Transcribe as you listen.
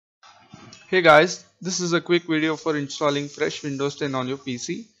Hey guys, this is a quick video for installing fresh Windows 10 on your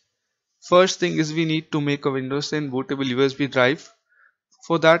PC. First thing is we need to make a Windows 10 bootable USB drive.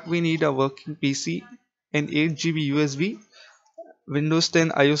 For that we need a working PC, an 8 GB USB, Windows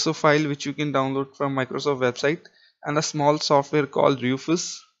 10 ISO file which you can download from Microsoft website, and a small software called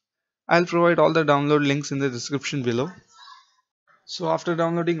Rufus. I'll provide all the download links in the description below. So after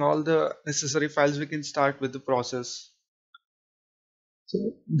downloading all the necessary files, we can start with the process. So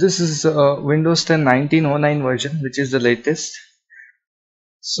this is Windows 10 1909 version, which is the latest.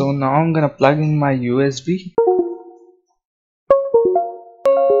 So now I'm gonna plug in my USB.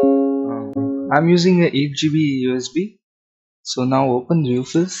 I'm using a 8 GB USB. So now open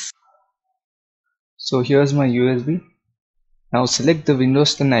Rufus. So here's my USB. Now select the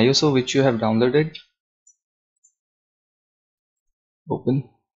Windows 10 ISO which you have downloaded. Open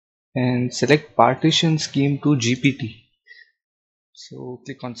and select partition scheme to GPT. So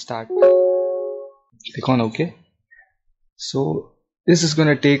click on start. Click on OK. So this is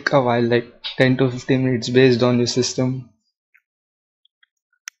gonna take a while, like 10 to 15 minutes based on your system.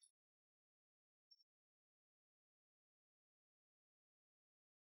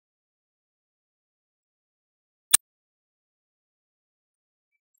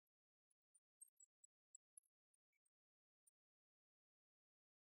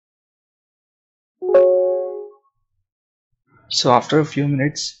 So after a few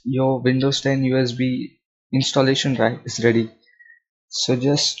minutes, your Windows 10 USB installation drive is ready. So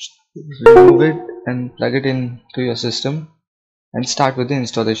just remove it and plug it into your system and start with the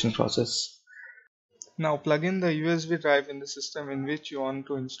installation process. Now plug in the USB drive in the system in which you want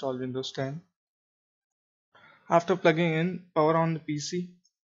to install Windows 10. After plugging in, power on the PC.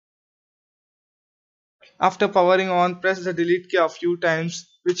 After powering on, press the delete key a few times,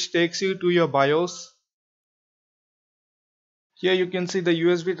 which takes you to your BIOS. Here you can see the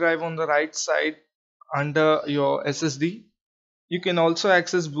USB drive on the right side under your SSD. You can also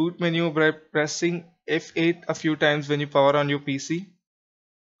access boot menu by pressing F8 a few times when you power on your PC.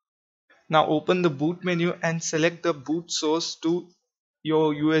 Now open the boot menu and select the boot source to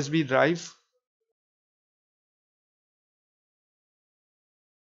your USB drive.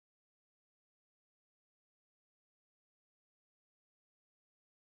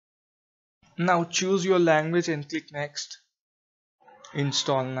 Now choose your language and click next.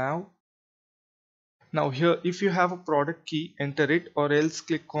 Install now. Now here, if you have a product key, enter it, or else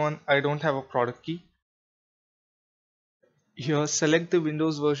click on I don't have a product key. Here select the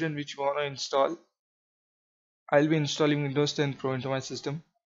Windows version which you want to install. I'll be installing Windows 10 Pro into my system.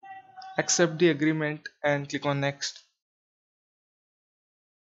 Accept the agreement and click on next.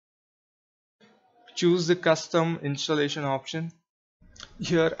 Choose the custom installation option.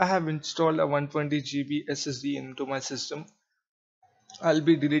 Here I have installed a 120 GB SSD into my system. I'll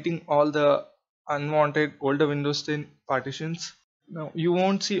be deleting all the unwanted older Windows 10 partitions. Now you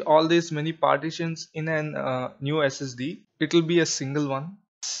won't see all these many partitions in an new SSD. It will be a single one.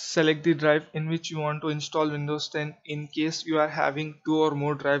 Select the drive in which you want to install Windows 10 in case you are having two or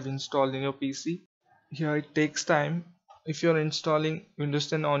more drives installed in your PC. Here it takes time. If you're installing Windows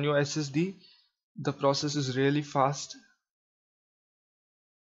 10 on your SSD, the process is really fast.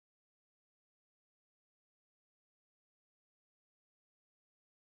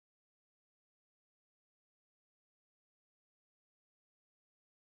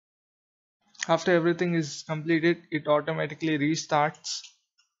 After everything is completed, it automatically restarts.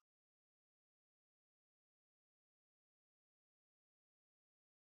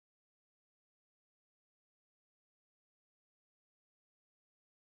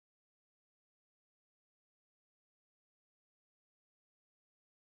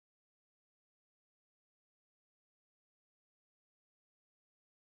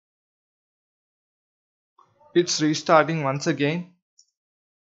 It's restarting once again.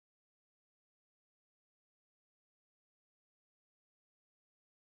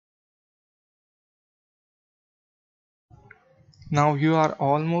 Now you are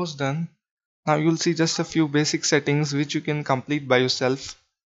almost done. Now you'll see just a few basic settings which you can complete by yourself.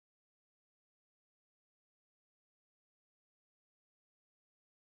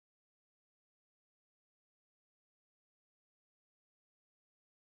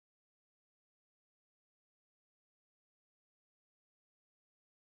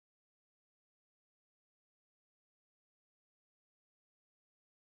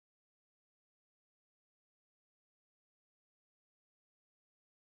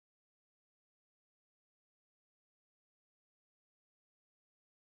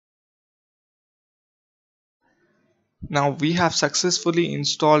 Now we have successfully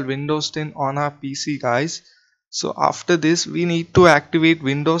installed Windows 10 on our PC, guys. So after this we need to activate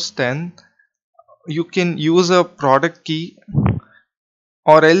Windows 10 you can use a product key,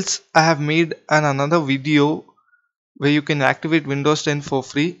 or else I have made another video where you can activate Windows 10 for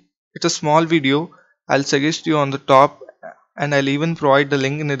free. It's a small video. I'll suggest you on the top, and I'll even provide the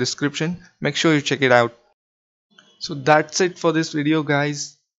link in the description. Make sure you check it out. So that's it for this video,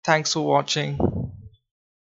 guys. Thanks for watching.